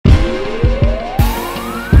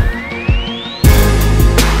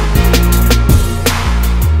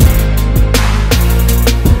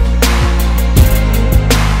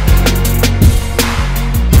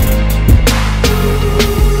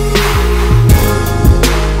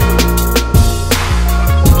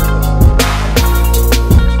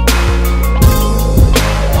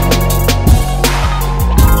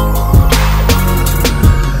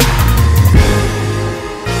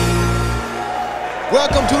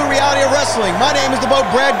to Reality of Wrestling. My name is the Boat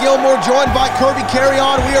Brad Gilmore, joined by Kirby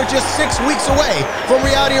Carry-On. We are just 6 weeks away from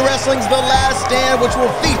Reality of Wrestling's The Last Stand, which will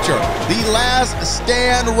feature the Last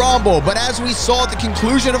Stand Rumble. But as we saw at the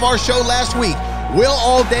conclusion of our show last week, Will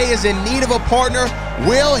Allday is in need of a partner.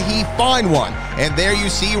 Will he find one? And there you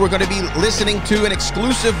see, we're going to be listening to an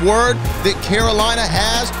exclusive word that Carolina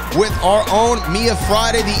has with our own Mia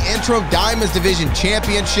Friday, the interim Diamonds Division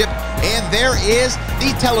Championship. And there is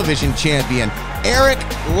the television champion, Erik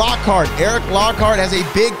Lockhart. Erik Lockhart has a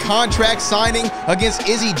big contract signing against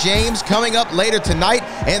Izzy James coming up later tonight.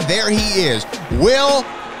 And there he is. Will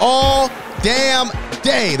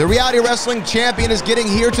Allday, the Reality Wrestling champion, is getting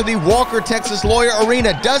here to the Walker, Texas Lawyer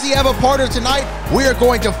Arena. Does he have a partner tonight? We are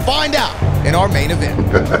going to find out in our main event.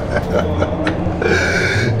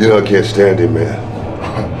 You know, I can't stand him, man.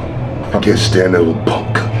 I can't stand that little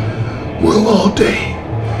punk. Will Allday.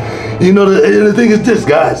 You know, the thing is this,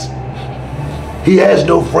 guys. He has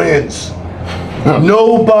no friends.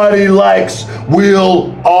 Nobody likes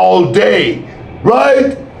Will Allday.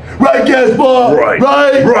 Right? Right, Gaspar?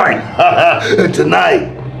 Right. And tonight,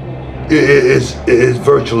 it's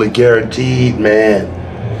virtually guaranteed, man,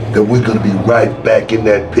 that we're gonna be right back in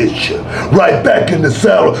that picture, right back in the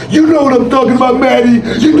saddle. You know what I'm talking about, Maddie?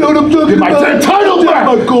 You know what I'm talking about? My title back!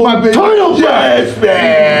 My title back! Yes,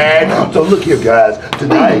 man! So look here, guys.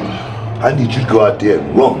 Tonight, I need you to go out there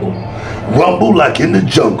and rumble. Rumble like in the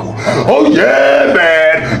jungle. Oh, yeah,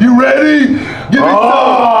 man! You ready? Give me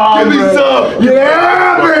some! Give me some!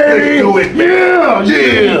 Yeah, baby! Let's do it, man!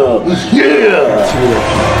 Yeah!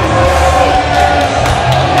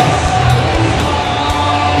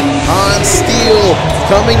 Han Steele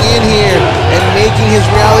coming in here and making his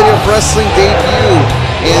Reality of Wrestling debut.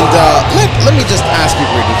 And let me just ask you,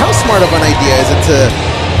 Brittany, how smart of an idea is it to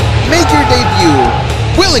make your debut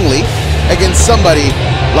willingly against somebody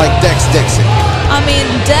like Dixon? I mean,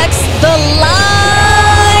 Dexx, the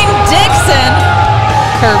line Dixon,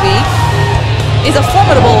 Kirby, is a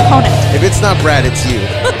formidable opponent. If it's not Brad, it's you.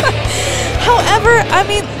 However, I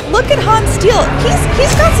mean, look at Han Steele.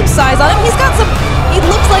 He's got some size on him. He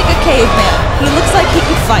looks like a caveman. He looks like he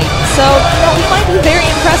could fight. So, you know, we might be very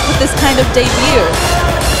impressed with this kind of debut.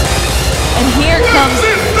 And here comes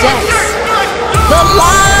Dexx, the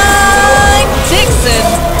line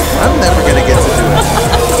Dixon. I'm never gonna get to do it,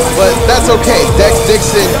 but that's okay.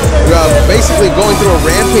 Dixon basically going through a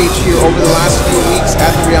rampage here over the last few weeks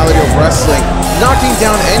at the Reality of Wrestling, knocking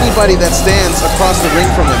down anybody that stands across the ring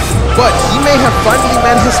from him. But he may have finally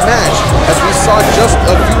met his match, as we saw just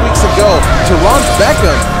a few weeks ago. Teron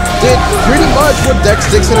Beckham did pretty much what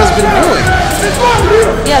Dixon has been doing.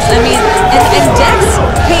 Yes, I mean, and Dexx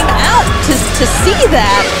came out to see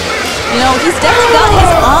that. You know, he's definitely got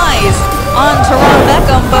his eyes on Teron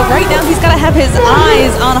Beckham, but right now he's got to have his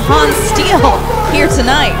eyes on Han Steele here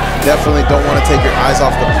tonight. Definitely don't want to take your eyes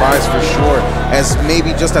off the prize for sure, as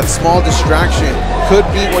maybe just that small distraction could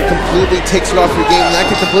be what completely takes you off your game, and that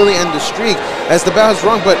could completely end the streak as the bell has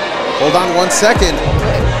rung. But hold on 1 second.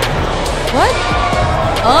 What?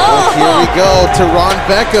 Oh! Here we go, Teron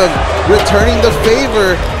Beckham returning the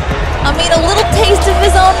favor. I mean, a little taste of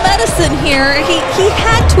his own medicine here. He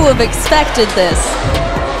had to have expected this.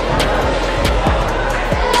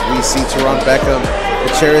 We see Teron Beckham.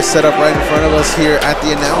 The chair is set up right in front of us here at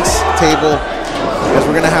the announce table, as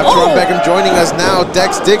we're going to have Teron Beckham joining us now.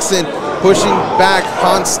 Dixon pushing back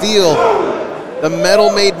Han Steele. The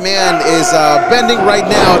metal-made man is bending right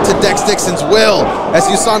now to Dixon's will, as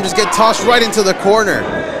you saw him just get tossed right into the corner.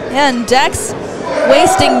 Yeah, and Dexx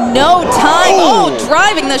wasting no time.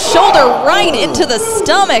 Driving the shoulder right into the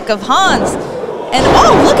stomach of Hans. And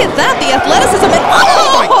look at that, the athleticism. And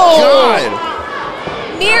oh my God!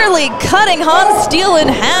 Nearly cutting Han Steele in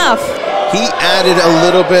half. He added a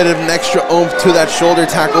little bit of an extra oomph to that shoulder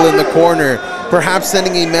tackle in the corner, perhaps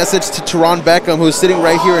sending a message to Teron Beckham, who's sitting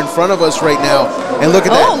right here in front of us right now. And look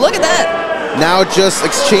at that. Oh, look at that. Now just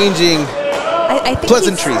exchanging I think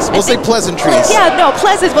pleasantries. We'll say pleasantries. Yeah, no,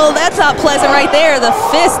 pleasant. Well, that's not pleasant right there. The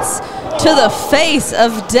fists to the face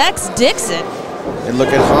of Dixon. And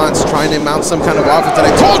look at Hans trying to mount some kind of offense. And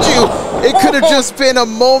I told you, it could have just been a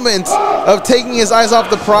moment of taking his eyes off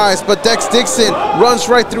the prize, but Dixon runs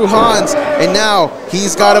right through Hans, and now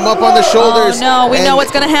he's got him up on the shoulders. Oh no, we know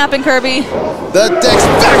what's gonna happen, Kirby. The Dexx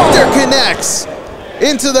Factor connects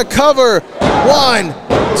into the cover. 1,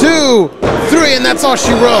 2, 3, and that's all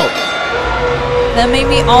she wrote. That may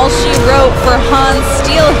be all she wrote for Han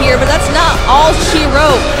Steele here, but that's not all she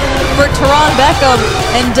wrote for Teron Beckham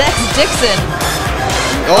and Dixon.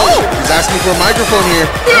 Oh, he's asking for a microphone here.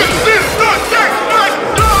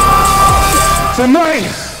 Tonight,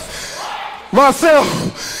 myself,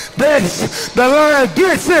 That's the line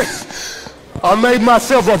Dixon. I made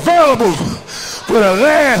myself available for the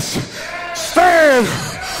last stand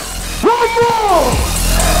rumble.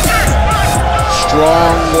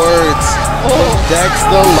 Strong words. Dexx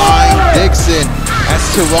the Line Dixon as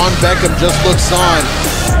Teron Beckham just looks on.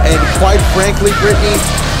 And quite frankly, Brittany,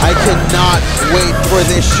 I cannot wait for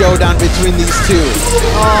this showdown between these two.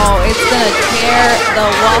 Oh, it's going to tear the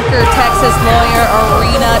Walker Texas Lawyer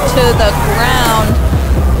Arena to the ground.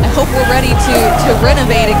 I hope we're ready to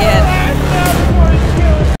renovate again.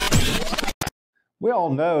 We all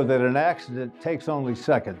know that an accident takes only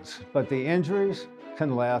seconds, but the injuries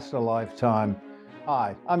can last a lifetime.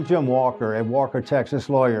 Hi, I'm Jim Walker at Walker Texas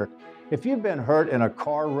Lawyer. If you've been hurt in a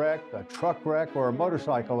car wreck, a truck wreck, or a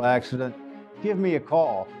motorcycle accident, give me a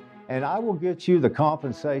call, and I will get you the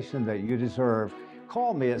compensation that you deserve.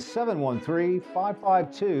 Call me at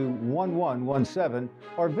 713-552-1117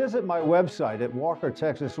 or visit my website at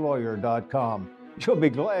walkertexaslawyer.com. You'll be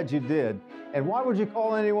glad you did. And why would you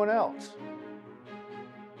call anyone else?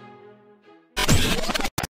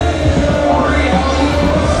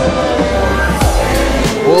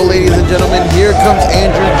 Well, ladies and gentlemen, here comes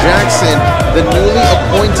Andrew Jackson, the newly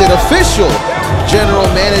appointed official general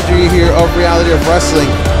manager here of Reality of Wrestling.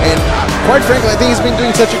 And quite frankly, I think he's been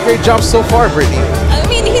doing such a great job so far, Brittany. I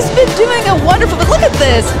mean, he's been doing a wonderful, but look at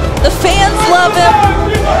this. The fans love him.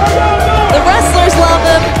 The wrestlers love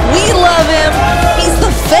him. We love him. He's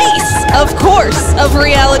the face, of course, of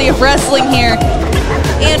Reality of Wrestling here.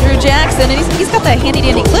 Andrew Jackson, and he's got that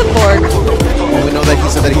handy-dandy clipboard. Well, we know that he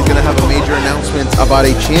said that he's going to have a major announcement about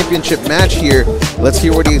a championship match here. Let's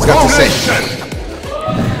hear what he's got to say.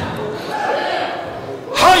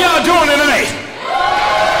 How y'all doing tonight?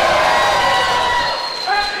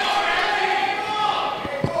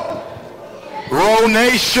 Row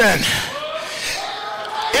Nation,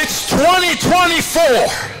 it's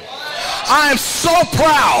 2024. I am so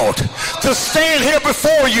proud to stand here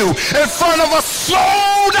before you in front of a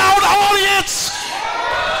sold-out audience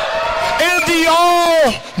in the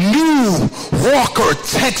all-new Walker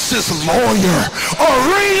Texas Lawyer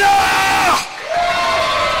Arena.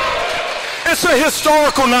 It's a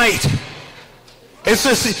historical night. It's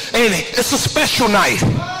a special night.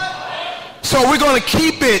 So we're going to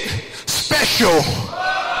keep it special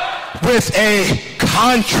with a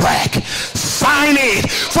contract signing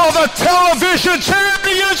for the television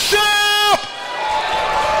championship.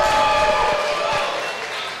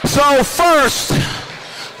 So first,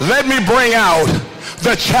 let me bring out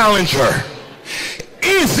the challenger,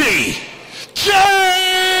 Izzy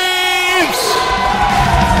James.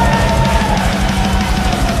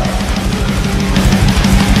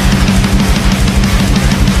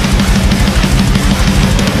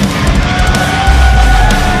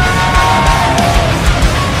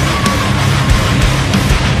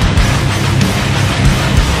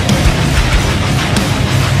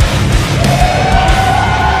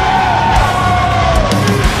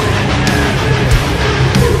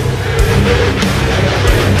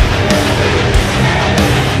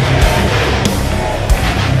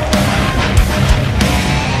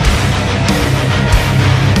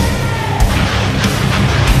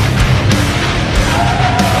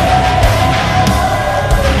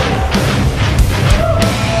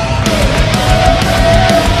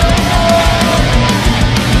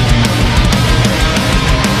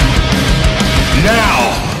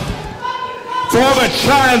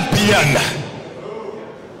 Champion,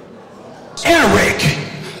 Erik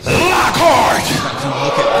Lockhart.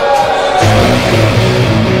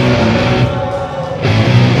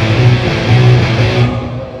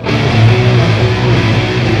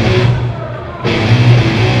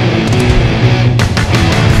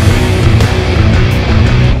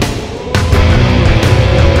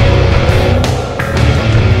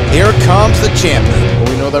 Here comes the champion. Well,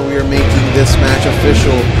 we know that we are making this match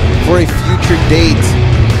official for a future date.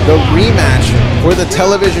 The rematch for the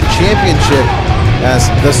television championship as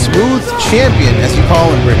the smooth champion, as you call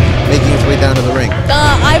him, Brittany, making his way down to the ring.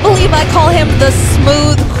 I believe I call him the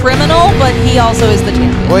smooth criminal, but he also is the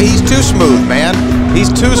champion. Well, he's too smooth, man. He's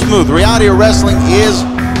too smooth. Reality of Wrestling is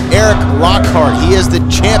Erik Lockhart. He is the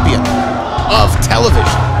champion of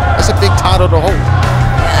television. That's a big title to hold.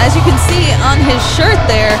 As you can see on his shirt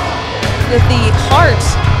there, that the heart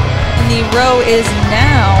in the row is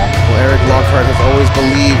now. Well, Erik Lockhart has always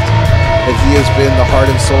believed that he has been the heart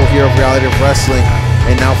and soul here of Reality of Wrestling,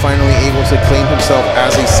 and now finally able to claim himself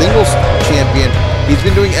as a singles champion. He's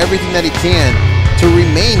been doing everything that he can to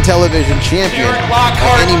remain television champion by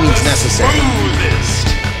any means necessary.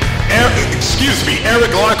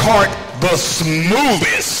 Erik Lockhart, the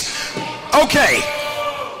smoothest. Okay.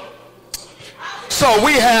 So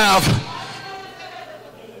we have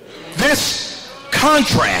this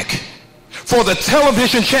contract for the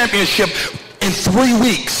television championship in 3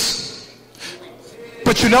 weeks.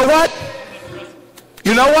 But you know what?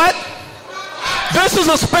 You know what? This is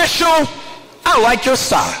a special, I like your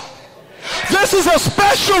style. This is a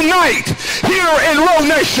special night here in Row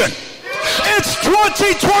Nation. It's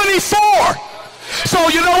 2024. So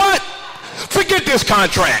you know what? Forget this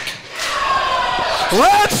contract.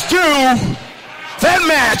 Let's do that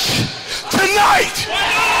match tonight.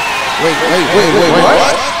 Wait,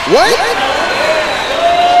 what? What?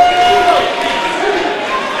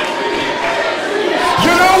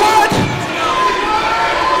 You know what?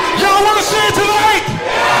 Y'all want to see it tonight?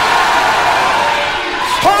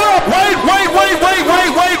 Hold up, wait.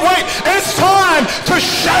 It's time to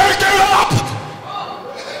shake it up.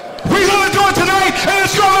 We're going to do it tonight, and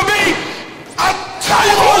it's going to be a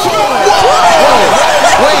tables match.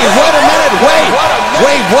 Wait, what a minute.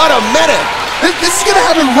 Wait, what a minute. This is going to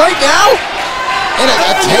happen right now? In a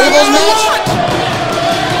tables match?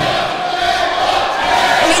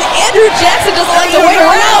 I mean, Andrew Jackson doesn't like to wait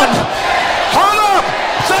around. Hold up.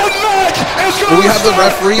 That match is going to Do we have the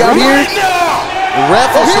referee out here? right now. The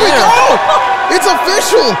ref is here. We go. It's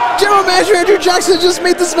official. General Manager Andrew Jackson just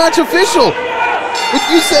made this match official.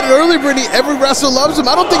 You said it earlier, Brittany. Every wrestler loves him.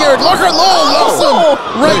 I don't think Erik Lockhart loves him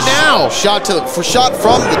right now. Shot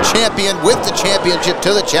from the champion with the championship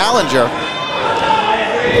to the challenger.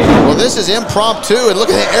 Well, this is impromptu, and look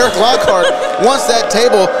at Erik Lockhart wants that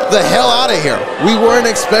table the hell out of here. We weren't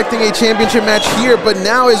expecting a championship match here, but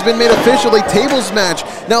now it's been made official, a tables match.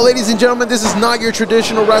 Now, ladies and gentlemen, this is not your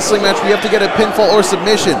traditional wrestling match where you have to get a pinfall or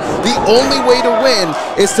submission. The only way to win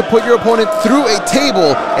is to put your opponent through a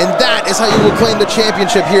table, and that is how you will claim the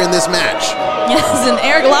championship here in this match. Yes, and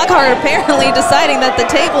Erik Lockhart apparently deciding that the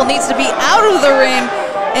table needs to be out of the ring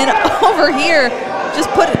and over here, just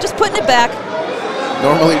putting it back.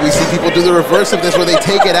 Normally we see people do the reverse of this where they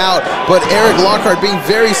take it out, but Erik Lockhart being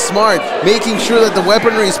very smart, making sure that the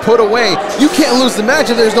weaponry is put away. You can't lose the match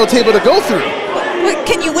if there's no table to go through. Wait,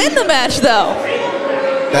 can you win the match though?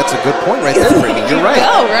 That's a good point right there, Brittany. You're right.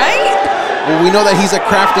 Go, right? Well, we know that he's a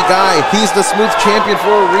crafty guy. He's the smooth champion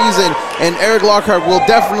for a reason, and Erik Lockhart will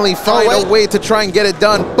definitely find a way to try and get it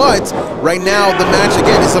done. But right now, the match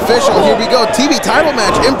again is official. Here we go, TV title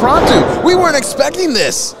match, impromptu. We weren't expecting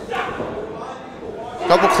this.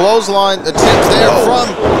 Couple clothesline attempts there from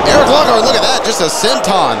Erik Lockhart. Look at that, just a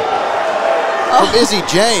senton from Izzy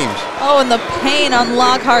James. Oh, and the pain on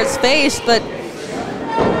Lockhart's face, but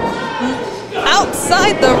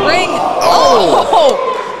outside the ring. Oh!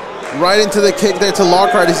 Right into the kick there to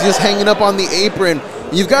Lockhart. He's just hanging up on the apron.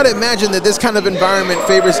 You've got to imagine that this kind of environment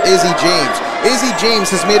favors Izzy James. Izzy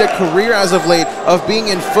James has made a career as of late of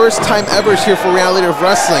being in first-time evers here for Reality of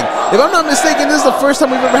Wrestling. If I'm not mistaken, this is the first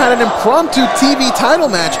time we've ever had an impromptu TV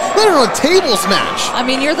title match, let alone a tables match. I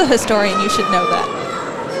mean, you're the historian. You should know that.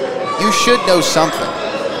 You should know something.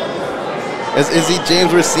 As Izzy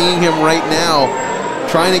James, we're seeing him right now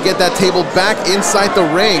trying to get that table back inside the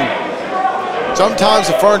ring.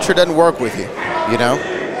 Sometimes the furniture doesn't work with you, you know?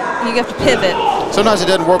 You have to pivot. Sometimes it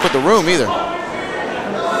doesn't work with the room either.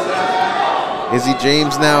 Izzy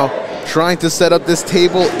James now trying to set up this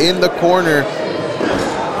table in the corner.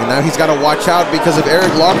 And now he's got to watch out because if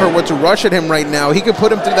Erik Lockhart were to rush at him right now, he could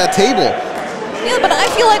put him through that table. Yeah, but I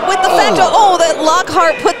feel like with the fact of, that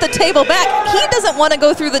Lockhart put the table back, he doesn't want to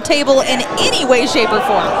go through the table in any way, shape, or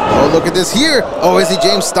form. Oh, look at this here. Oh, Izzy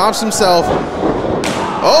James stops himself.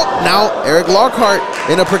 Oh, now Erik Lockhart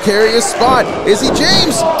in a precarious spot. Izzy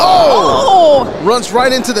James, runs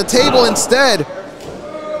right into the table instead.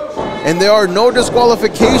 And there are no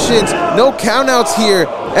disqualifications, no countouts here.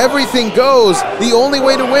 Everything goes. The only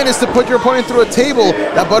way to win is to put your opponent through a table.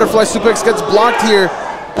 That butterfly suplex gets blocked here.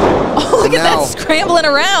 Oh, look at that scrambling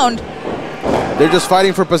around. They're just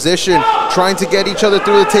fighting for position, trying to get each other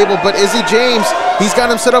through the table. But Izzy James, he's got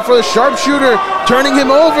him set up for the sharpshooter, turning him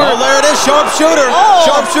over. Oh, there it is, sharpshooter.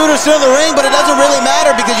 Sharpshooter still in the ring, but it doesn't really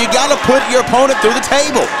matter because you got to put your opponent through the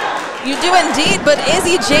table. You do indeed, but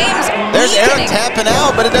Izzy James There's Erik tapping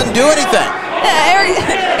out, but it doesn't do anything.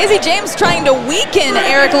 Yeah, Izzy James trying to weaken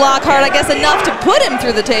Erik Lockhart, I guess, enough to put him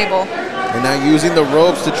through the table. And now using the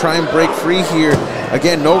ropes to try and break free here.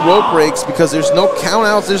 Again, no rope breaks because there's no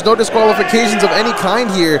countouts, there's no disqualifications of any kind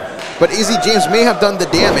here. But Izzy James may have done the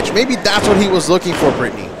damage. Maybe that's what he was looking for,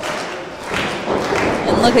 Brittany.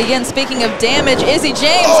 And look again, speaking of damage, Izzy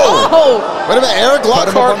James. What about Erik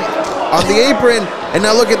Lockhart? On the apron. And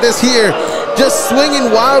now look at this here. Just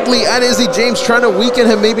swinging wildly at Izzy James, trying to weaken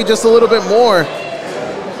him maybe just a little bit more.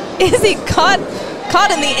 Izzy caught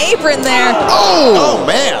in the apron there. Oh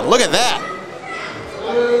man, look at that.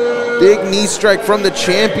 Big knee strike from the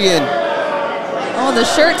champion. Oh, the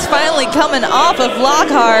shirt's finally coming off of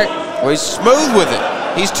Lockhart. Well, he's smooth with it.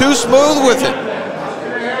 He's too smooth with it.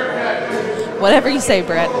 Whatever you say,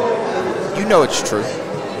 Brett. You know it's true.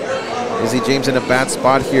 Izzy James in a bad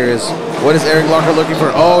spot here. What is Erik Lockhart looking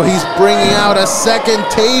for? Oh, he's bringing out a second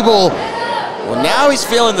table. Well, now he's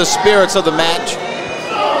feeling the spirits of the match.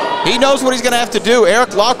 He knows what he's going to have to do.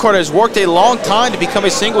 Erik Lockhart has worked a long time to become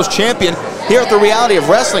a singles champion here at the Reality of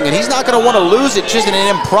Wrestling, and he's not going to want to lose it just in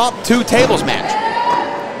an impromptu tables match.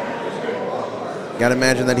 Gotta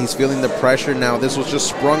imagine that he's feeling the pressure now. This was just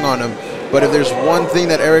sprung on him. But if there's one thing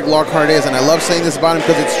that Erik Lockhart is, and I love saying this about him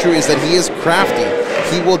because it's true, is that he is crafty.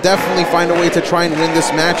 He will definitely find a way to try and win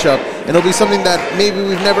this matchup, and it'll be something that maybe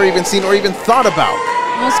we've never even seen or even thought about.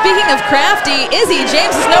 Well, speaking of crafty, Izzy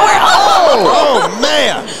James is nowhere. Oh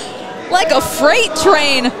man! Like a freight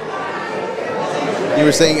train. You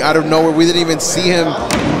were saying out of nowhere, we didn't even see him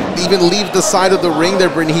even leave the side of the ring there,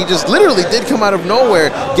 Brittany. He just literally did come out of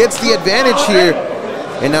nowhere, gets the advantage here.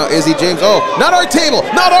 And now Izzy James, oh, not our table,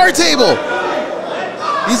 not our table.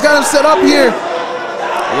 He's got him set up here.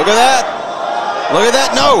 Look at that. Look at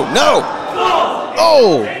that, no.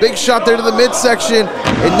 Oh, big shot there to the midsection.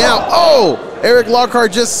 And now, oh, Erik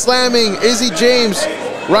Lockhart just slamming Izzy James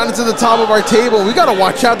right into the top of our table. We gotta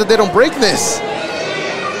watch out that they don't break this.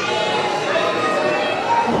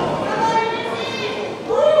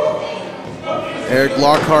 Erik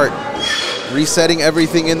Lockhart resetting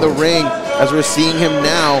everything in the ring as we're seeing him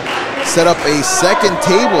now set up a second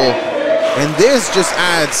table, and this just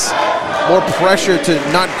adds more pressure to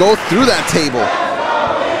not go through that table.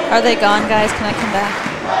 Are they gone, guys? Can I come back?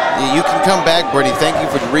 Yeah, you can come back, Brittany. Thank you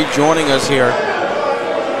for rejoining us here.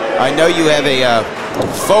 I know you have a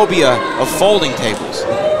phobia of folding tables.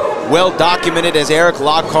 Well documented as Erik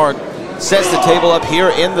Lockhart sets the table up here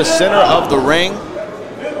in the center of the ring.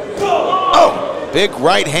 Oh! Big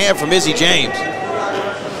right hand from Izzy James.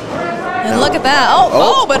 And look at that.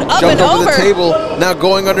 Oh, but up and over. The table, now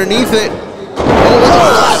going underneath it.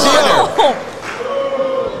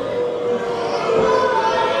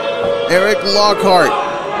 Erik Lockhart.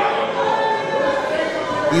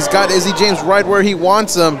 He's got Izzy James right where he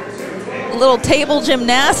wants him. A little table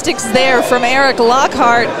gymnastics there from Erik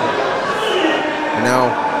Lockhart.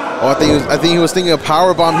 Now, I think he was thinking a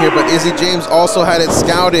powerbomb here, but Izzy James also had it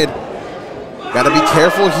scouted. Got to be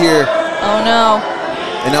careful here. Oh no.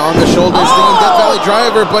 And now on the shoulders, thinking Death Valley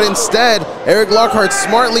Driver, but instead, Erik Lockhart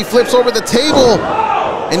smartly flips over the table,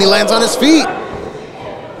 and he lands on his feet.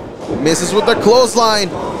 Misses with the clothesline.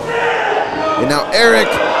 And now Erik.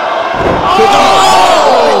 Right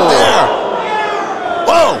there.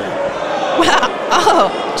 Whoa. Wow.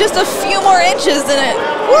 Oh, just a few more inches in it.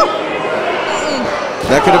 Woo.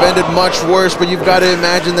 That could have ended much worse, but you've got to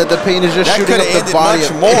imagine that the pain is just that shooting up the body.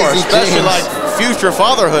 Much more, especially like future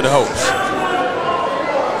fatherhood hopes.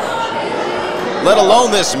 Let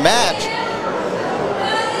alone this match.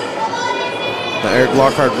 Now Erik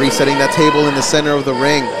Lockhart resetting that table in the center of the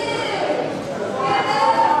ring.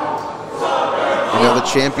 And now the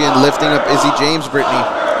champion lifting up Izzy James, Brittany.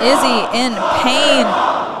 Izzy in pain.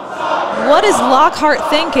 What is Lockhart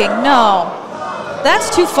thinking? No.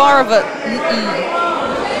 That's too far of a...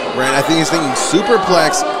 Right, I think he's thinking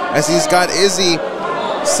superplex as he's got Izzy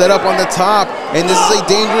set up on the top, and this is a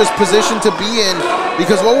dangerous position to be in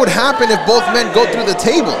because what would happen if both men go through the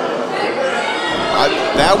table?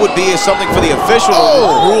 That would be something for the official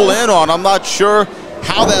to rule in on. I'm not sure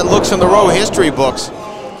how that looks in the Raw history books,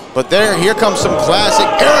 but here comes some classic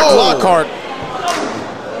Erik Lockhart.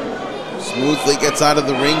 Smoothly gets out of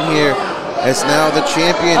the ring here. As now the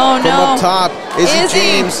champion from up top, Izzy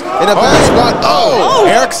James in a bad spot.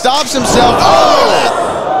 Erik stops himself.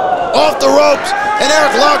 Off the ropes, and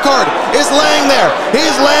Erik Lockhart is laying there.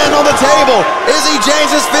 He's laying on the table. Izzy James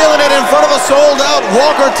is feeling it in front of a sold-out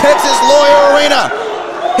Walker, Texas Lawyer Arena.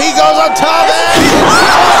 He goes on top, and we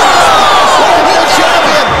have a new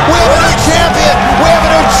champion. We have a new champion. We have a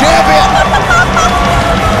new champion.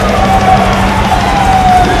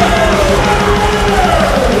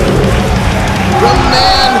 The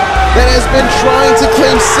man that has been trying to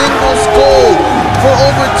claim singles gold for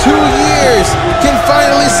over 2 years can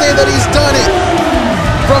finally say that he's done it.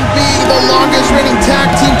 From being the longest reigning tag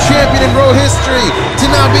team champion in Raw history to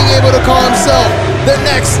now being able to call himself the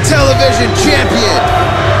next television champion.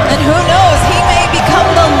 And who knows, he may become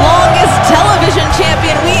the longest television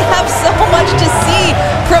champion. We have so much to see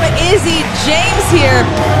from Izzy James here.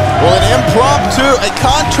 Well, a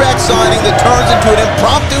contract signing that turns into an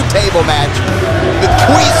impromptu table match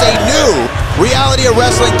bequeaths a new Reality of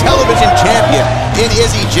Wrestling television champion in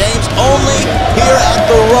Izzy James. Only here at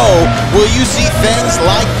the Row will you see things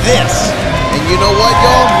like this. And you know what,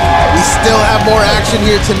 y'all? We still have more action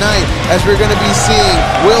here tonight as we're going to be seeing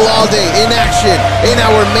Will Allday in action in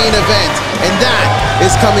our main event. And that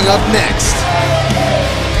is coming up next.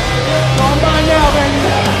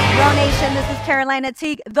 Row Nation, this is Carolina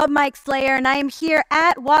Teague, the Mike Slayer, and I am here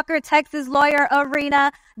at Walker, Texas Lawyer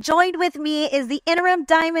Arena. Joined with me is the interim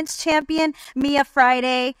Diamonds champion, Mia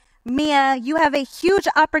Friday. Mia, you have a huge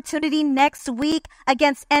opportunity next week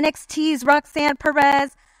against NXT's Roxanne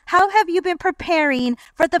Perez. How have you been preparing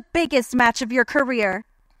for the biggest match of your career?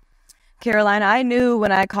 Carolina, I knew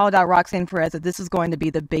when I called out Roxanne Perez that this was going to be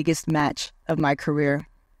the biggest match of my career.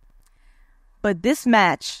 But this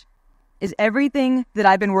match is everything that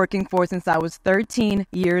I've been working for since I was 13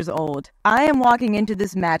 years old. I am walking into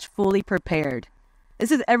this match fully prepared.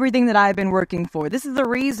 This is everything that I've been working for. This is the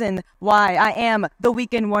reason why I am the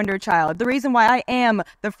Weekend Wonder Child. The reason why I am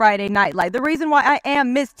the Friday Night Light. The reason why I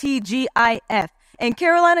am Miss TGIF. And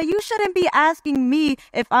Carolina, you shouldn't be asking me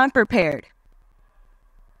if I'm prepared.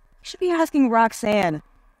 You should be asking Roxanne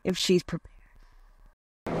if she's prepared.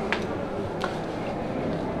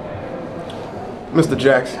 Mr.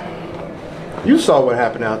 Jackson, you saw what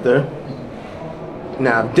happened out there.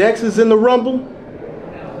 Now, if Dexx is in the Rumble,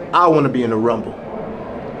 I want to be in the Rumble.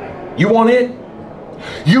 You want in?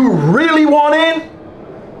 You really want in?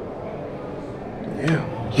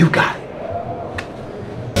 Yeah. You got it.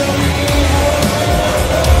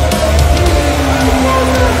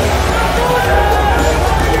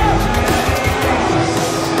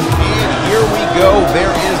 There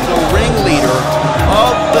is the ringleader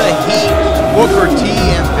of the Heat, Booker T,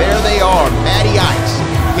 and there they are, Matty Ice,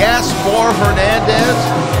 Gaspar Hernandez,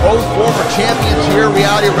 both former champions here,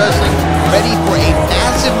 Reality Wrestling, ready for a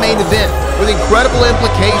massive main event with incredible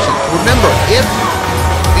implications. Remember, if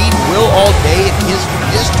beat Will Allday and his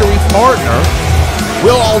mystery partner,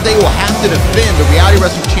 Will Allday will have to defend the Reality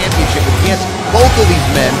Wrestling Championship against both of these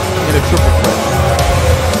men in a triple threat.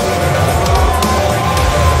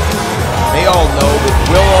 They all know that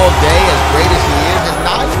Will Allday, as great as he is, has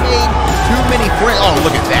not made too many friends. Oh,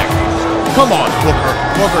 look at that. Come on, Booker.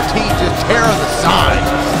 Booker T just tearing the sign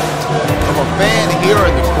from a fan here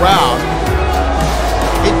in the crowd.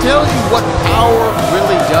 It tells you what power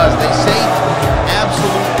really does. They say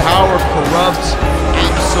absolute power corrupts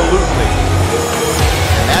absolutely.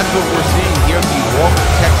 And that's what we're seeing here at the Walker,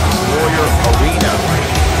 Texas Lawyer Arena.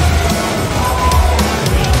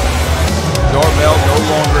 Darmel no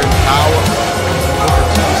longer in power. Booker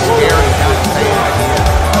T scared and not saying again.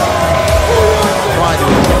 Trying to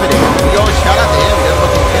intimidate him. We always shout out to him. He doesn't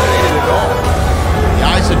look intimidated at all. The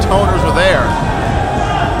isotoners are there.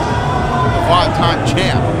 The 5-time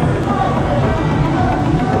champ.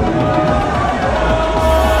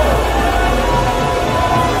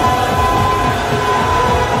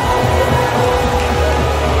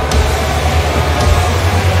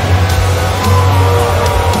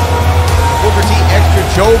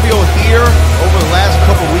 Jovial here over the last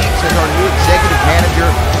couple weeks as our new executive manager,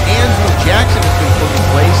 Andrew Jackson, has been put in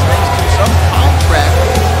place thanks to some contract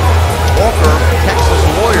Walker, Texas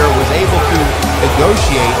Lawyer, was able to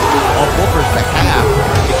negotiate on Booker's behalf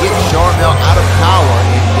to get Charmel out of power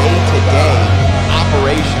in day-to-day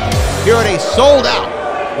operations. Here at a sold-out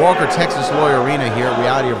Walker, Texas Lawyer Arena here at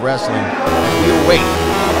Reality of Wrestling, we await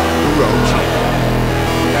the Road Champ.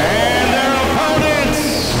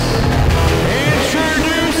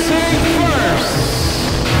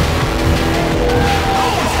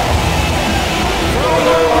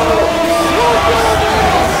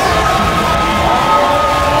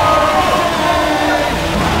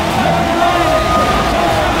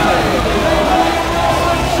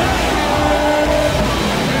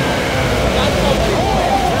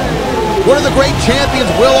 One of the great champions,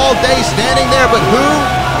 Will Allday, standing there, but who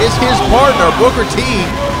is his partner? Booker T.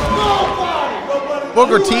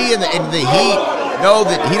 Booker T and the Heat know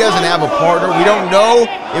that he doesn't have a partner. We don't know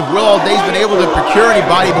if Will Allday's been able to procure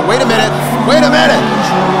anybody, but wait a minute. Wait a minute.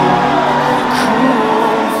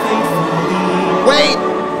 Wait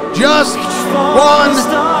just 1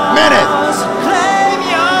 minute.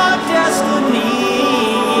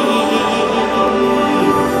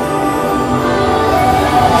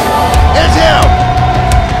 It's him!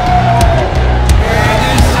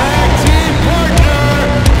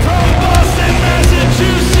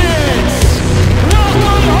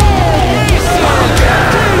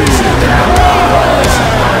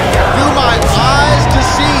 Do my eyes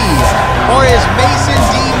deceive, or is Mason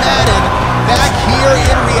D. Madden back here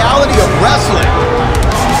in Reality of Wrestling?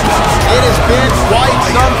 It has been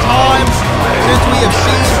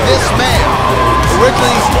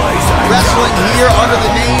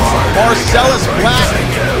Marcellus Black.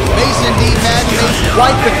 Mason D. Madden made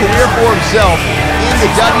quite the career for himself in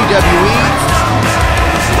the WWE.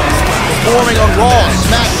 Performing on Raw,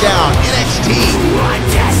 SmackDown, NXT.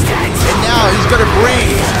 And now he's going to bring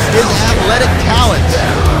his athletic talents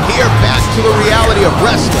here back to the reality of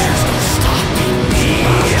wrestling.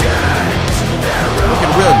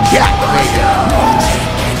 Looking real jacked, baby.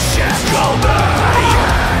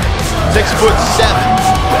 6'7", 300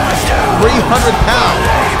 pounds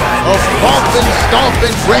of bumping,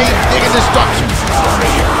 stomping, grave digging destruction.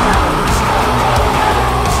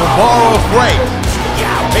 To borrow a phrase,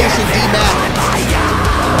 Mason D. Madden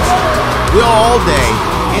will Allday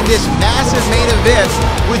in this massive main event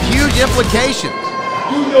with huge implications.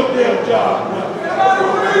 Do your damn job.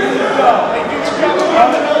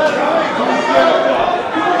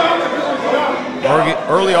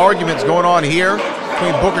 Early arguments going on here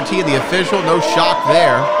between Booker T and the official. No shock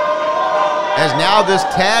there, as now this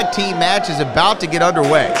tag team match is about to get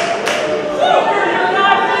underway.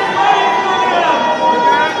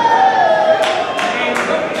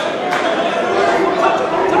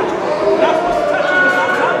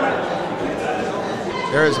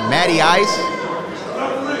 There's Matty Ice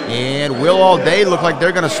and Will Allday. Look like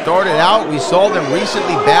they're going to start it out. We saw them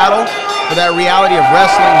recently battle for that Reality of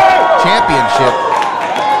Wrestling Championship,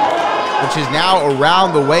 which is now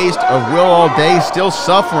around the waist of Will Allday, still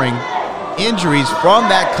suffering injuries from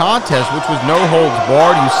that contest, which was no holds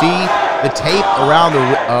barred. You see the tape around the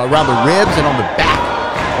ribs and on the back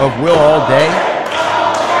of Will Allday.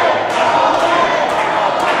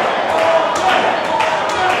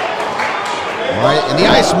 All right, and the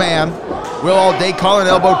Iceman, Will Allday, calling an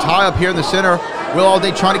elbow tie up here in the center. Will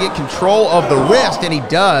Allday trying to get control of the wrist, and he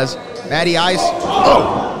does. Matty Ice,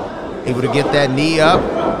 able to get that knee up.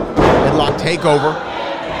 Headlock takeover.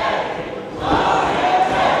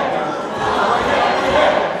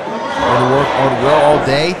 Going to work on Will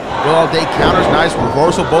Allday. Will Allday counters, nice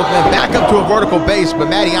reversal. Both men back up to a vertical base, but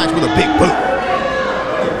Matty Ice with a big boot.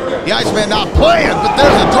 The Iceman not playing, but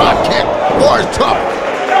there's a drop kick for his trouble.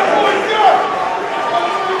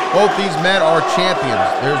 Both these men are champions.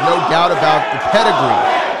 There's no doubt about the pedigree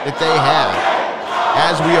that they have.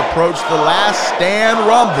 As we approach the last stand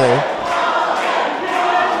rumble,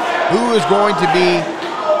 who is going to be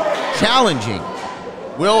challenging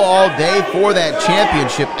Will Allday for that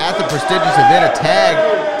championship at the prestigious event, a tag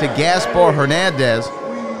to Gaspar Hernandez?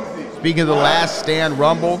 Speaking of the last stand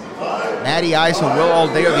rumble, Matty Ice and Will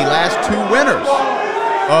Allday are the last two winners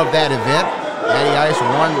of that event. Matty Ice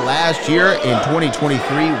won last year in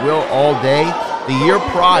 2023. Will Allday the year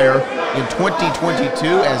prior in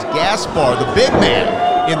 2022 as Gaspar, the big man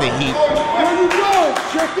in the heat,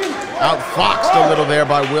 outfoxed a little there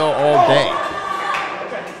by Will Allday.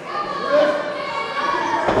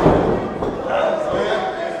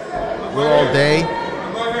 Will Allday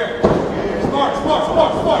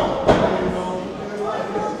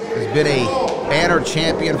has been a banner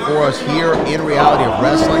champion for us here in Reality of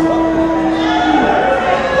Wrestling.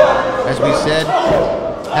 As we said,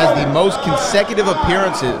 has the most consecutive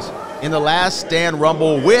appearances in the last stand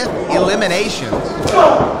rumble with eliminations,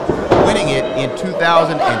 winning it in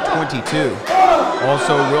 2022.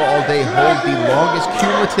 Also, Will Allday holds the longest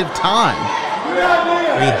cumulative time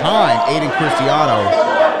behind Aiden Cristiano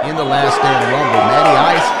in the last stand rumble. Matty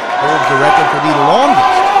Ice holds the record for the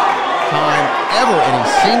longest time ever in a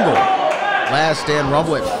single last stand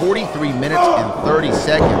rumble at 43 minutes and 30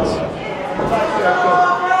 seconds.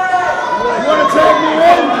 You want to tag me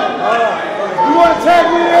in? You want to tag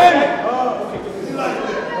me in?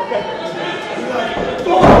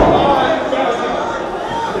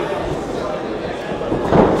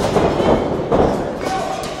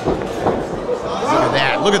 Look at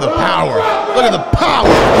that. Look at the power. Look at the power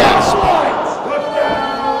of Gaspar.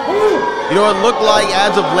 You know, it looked like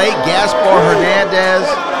as of late, Gaspar Hernandez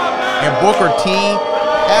and Booker T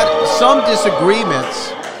had some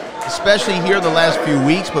disagreements, especially here in the last few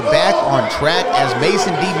weeks, but back on track as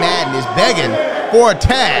Mason D. Madden is begging for a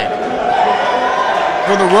tag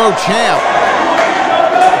for the Road Champ.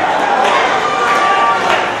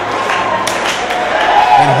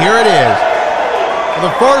 And here it is, for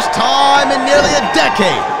the first time in nearly a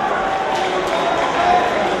decade,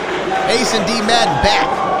 Mason D. Madden back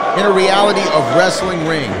in a Reality of Wrestling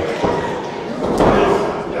ring.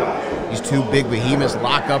 These two big behemoths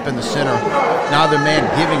lock up in the center. Neither man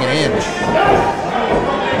giving an inch.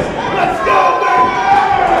 Let's go,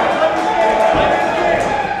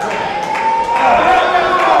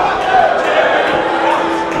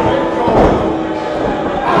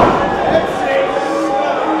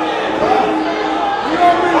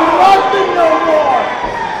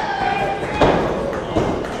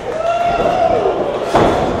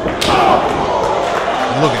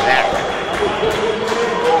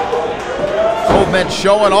 movement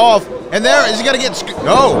showing off. And there, is he going to get...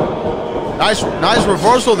 No. Nice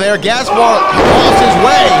reversal there. Gaspar lost his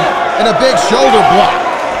way in a big shoulder block.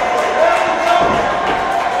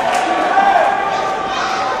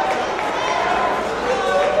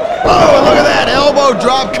 Oh, and look at that. Elbow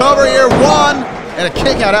drop cover here. 1. And a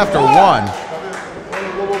kick out after 1.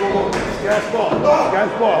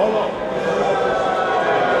 Gaspar, hold on.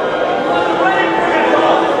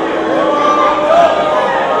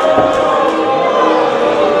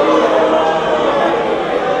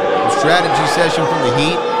 Strategy session from the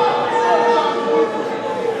Heat.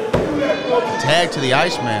 Tag to the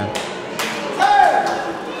Iceman.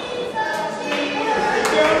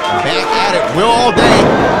 Back at it. Will Allday.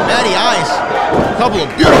 Matty Ice. A couple of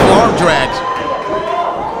beautiful arm drags.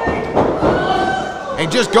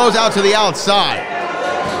 And just goes out to the outside.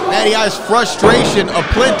 Matty Ice frustration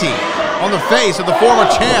aplenty on the face of the former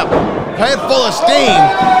champ. Head full of steam.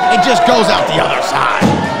 And just goes out the other side.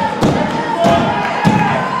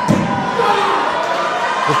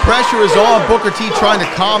 The pressure is on Booker T trying to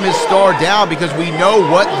calm his star down because we know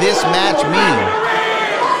what this match means.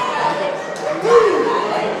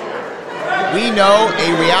 We know a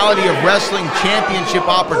Reality of Wrestling championship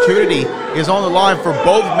opportunity is on the line for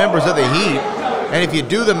both members of the Heat. And if you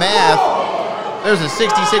do the math, there's a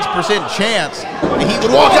 66% chance the Heat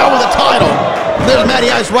would walk out with a title. There's Matty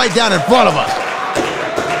Ice right down in front of us.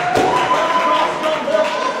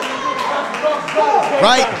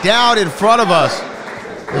 Right down in front of us.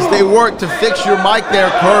 As they work to fix your mic there,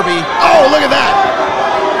 Kirby. Oh, look at that.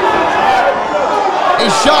 A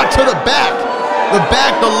shot to the back. The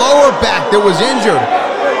lower back that was injured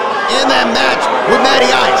in that match with Matty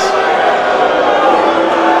Ice.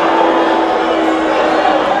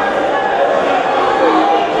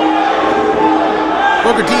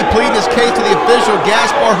 Booker T pleading his case to the official.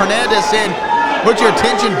 Gaspar Hernandez saying, put your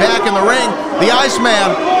attention back in the ring. The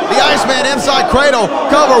Iceman inside cradle.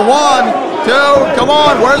 Cover 1. 2, come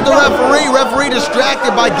on, where's the referee? Referee distracted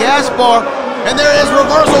by Gaspar, and there is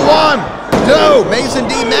reversal 1, 2, Mason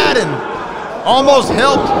D. Madden almost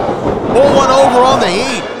helped pull one over on the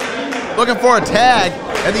Heat. Looking for a tag,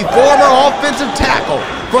 and the former offensive tackle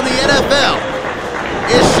from the NFL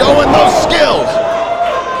is showing those skills.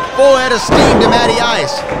 Full head of steam to Matty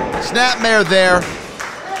Ice. Snapmare there.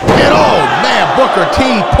 And oh man, Booker T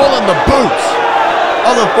pulling the boots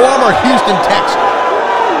of the former Houston Texan.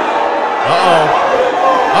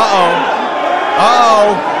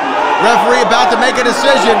 Referee about to make a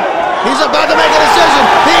decision. He's about to make a decision.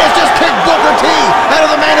 He has just kicked Booker T out of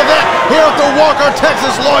the main event here at the Walker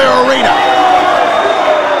Texas Lawyer Arena.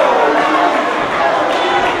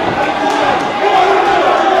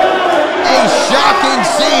 A shocking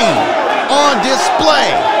scene on display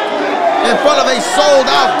in front of a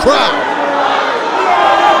sold-out crowd.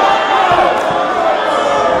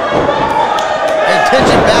 And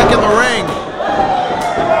tension back in the ring.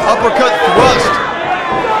 Uppercut thrust.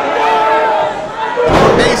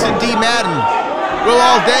 Mason D. Madden. Will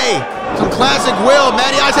Allday. Some classic Will.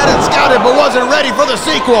 Matty Ice had it scouted but wasn't ready for the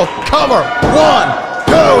sequel. Cover. 1,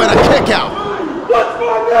 2, and a kick out.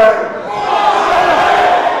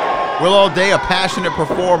 Will Allday, a passionate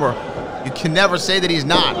performer. You can never say that he's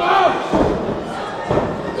not.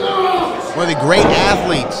 One of the great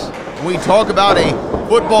athletes. When we talk about a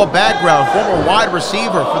football background, former wide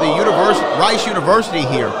receiver for the Rice University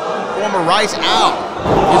here. Former Rice out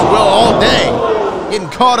is Will Allday. Getting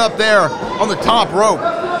caught up there on the top rope. Oh!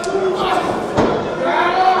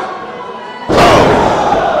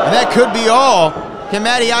 And that could be all. Can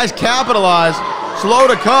Matty Ice capitalize? Slow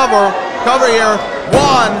to cover. Cover here.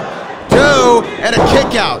 1, 2, and a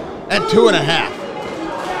kick out at 2.5.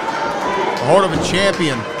 The heart of a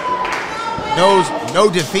champion knows no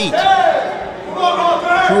defeat.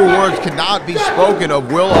 True words cannot be spoken of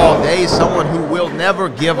Will Allday, someone who will never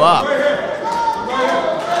give up.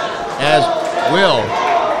 As Will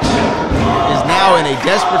is now in a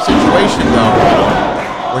desperate situation, though,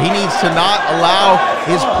 where he needs to not allow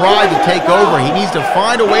his pride to take over. He needs to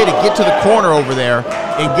find a way to get to the corner over there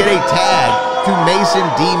and get a tag to Mason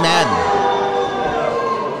D. Madden.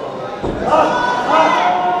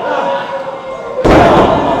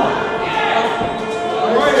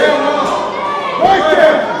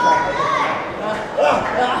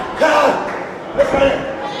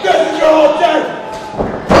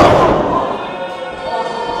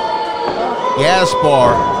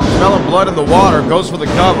 Gaspar, smelling blood in the water, goes for the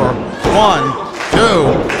cover. 1, 2.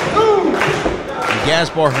 And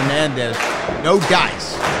Gaspar Hernandez, no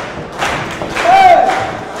dice.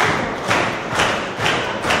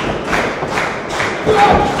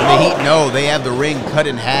 And the Heat know they have the ring cut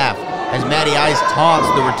in half. as Matty Ice taunts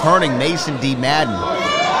the returning Mason D. Madden.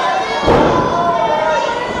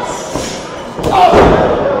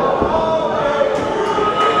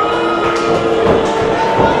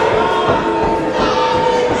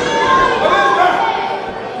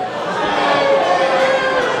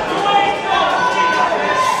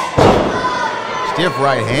 Stiff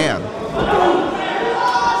right hand.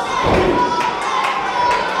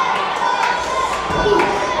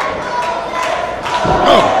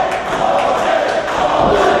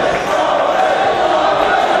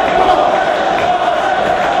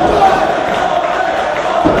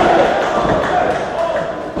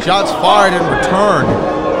 Shots fired in return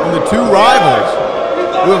from the two rivals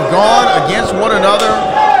who have gone against one another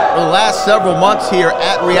for the last several months here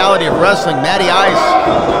at Reality of Wrestling. Matty Ice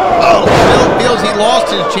still feels he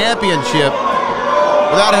lost his championship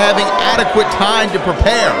without having adequate time to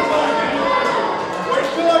prepare.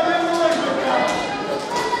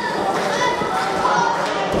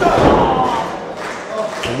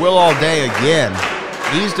 Will Allday again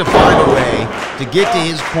needs to find a way to get to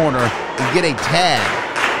his corner and get a tag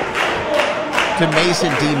to Mason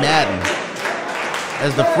D. Madden,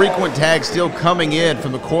 as the frequent tag still coming in from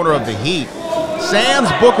the corner of the Heat. Sans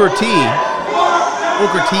Booker T.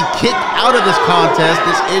 Booker T kicked out of this contest.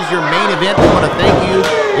 This is your main event. I want to thank you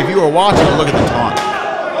if you are watching. Look at the taunt.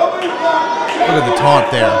 Look at the taunt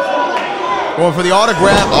there. Going for the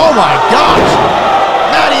autograph. Oh my gosh!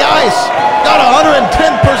 Matty Ice got 110%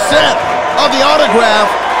 of the autograph,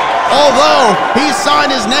 although he signed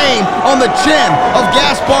his name on the chin of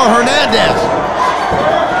Gaspar Hernandez.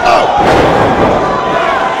 Oh!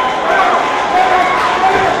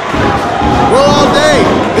 Will Allday,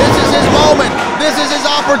 this is his moment. This is his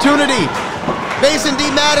opportunity. Mason D.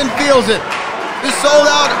 Madden feels it. The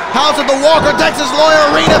sold-out house at the Walker Texas Lawyer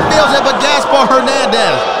Arena feels it, but Gaspar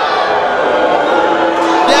Hernandez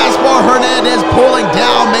pulling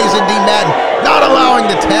down Mason D. Madden, not allowing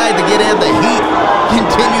the tag to get in. The Heat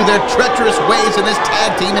continue their treacherous ways in this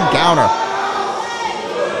tag team encounter.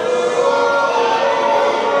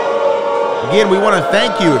 Again, we want to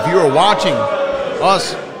thank you if you are watching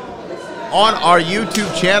us on our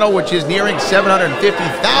YouTube channel, which is nearing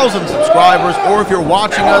 750,000 subscribers, or if you're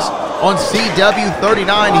watching us on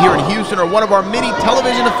CW39 here in Houston or one of our many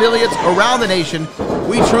television affiliates around the nation.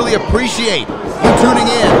 We truly appreciate you tuning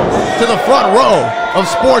in to the front row of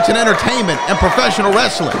sports and entertainment and professional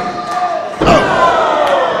wrestling.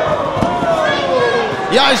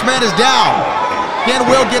 The Iceman is down. Can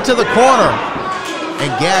Will get to the corner? And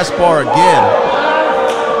Gaspar again.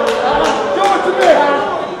 Do it to me!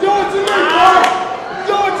 Do it to me, bro!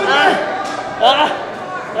 Do it to me!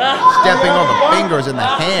 Stepping on the fingers and the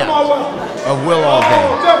hands of Will Allday.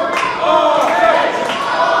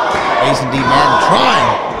 Mason D. Madden trying.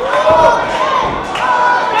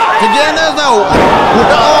 Again, there's no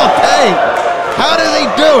Will Allday. How does he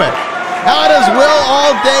do it? How does Will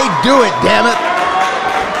Allday do it, damn it?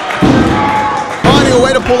 Finding a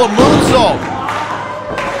way to pull a moonsault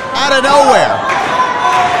out of nowhere.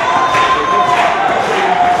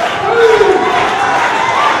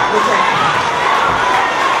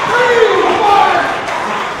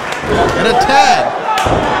 And a tag.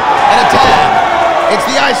 And a tag. It's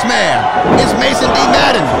the Iceman. It's Mason D.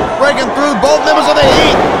 Madden breaking through both members of the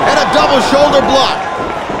Heat. And a double shoulder block.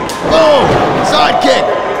 Boom. Side kick.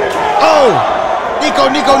 Oh. Nico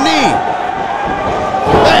knee.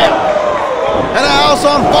 Bam. And a house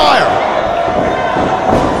on fire.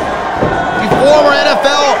 The former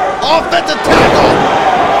NFL offensive tackle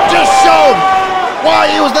just showed why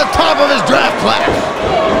he was the top of his draft class.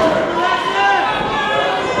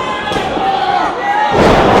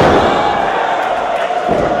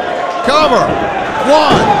 Cover.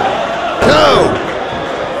 1, 2.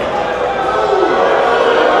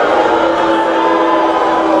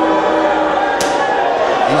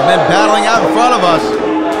 He's been battling out in front of us.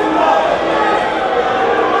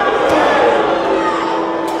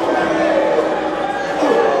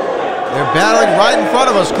 They're battling right in front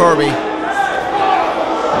of us, Kirby.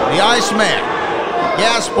 The Iceman,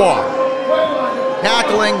 Gaspar,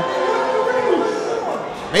 tackling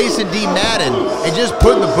Mason D. Madden and just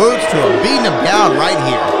putting the boots to him, beating him down right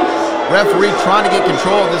here. Referee trying to get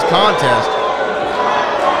control of this contest.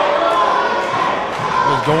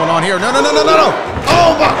 What's going on here? No.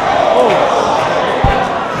 Oh, my. Oh.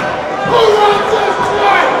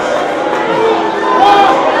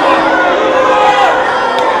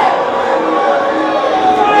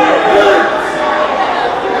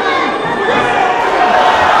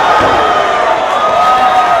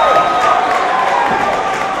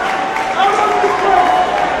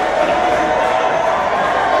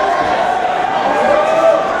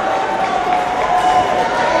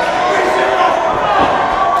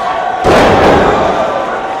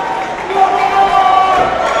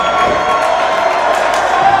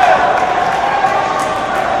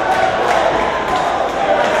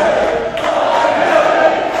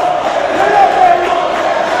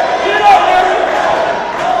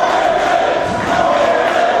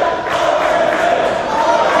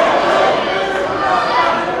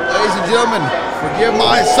 Forgive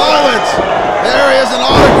my silence. There is an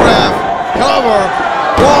autograph. Cover.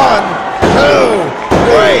 1, 2,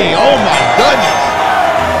 3. Oh my goodness.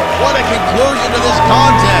 What a conclusion to this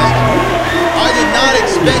contest. I did not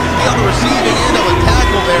expect to be on the receiving end of a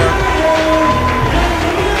tackle there.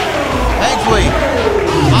 Thankfully,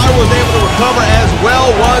 I was able to recover, as well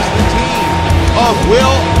was the team of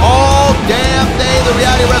Will Allday, the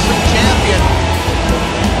Reality Wrestling Champion,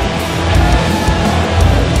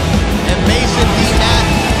 and Mason D.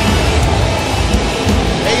 Madden.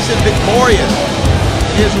 Mason victorious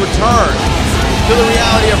in his return to the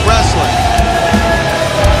reality of wrestling.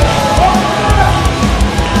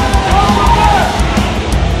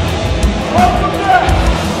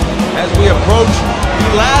 As we approach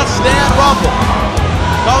the Last Stand Rumble,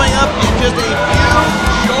 coming up in just a few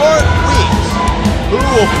short weeks, who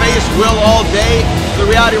will face Will Allday for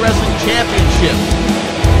the Reality Wrestling Championship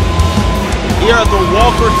here at the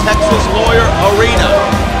Walker Texas Lawyer Arena.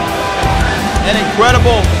 An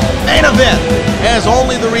incredible main event, as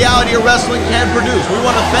only the Reality of Wrestling can produce. We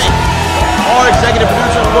want to thank our executive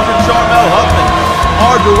producer, Booker Charmel Huffman,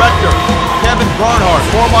 our director, Kevin Barnhart,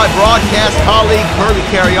 for my broadcast colleague, Kirby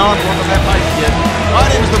Carry On. Welcome back, my kid. My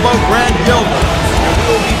name is the Boat Brad Gilmore.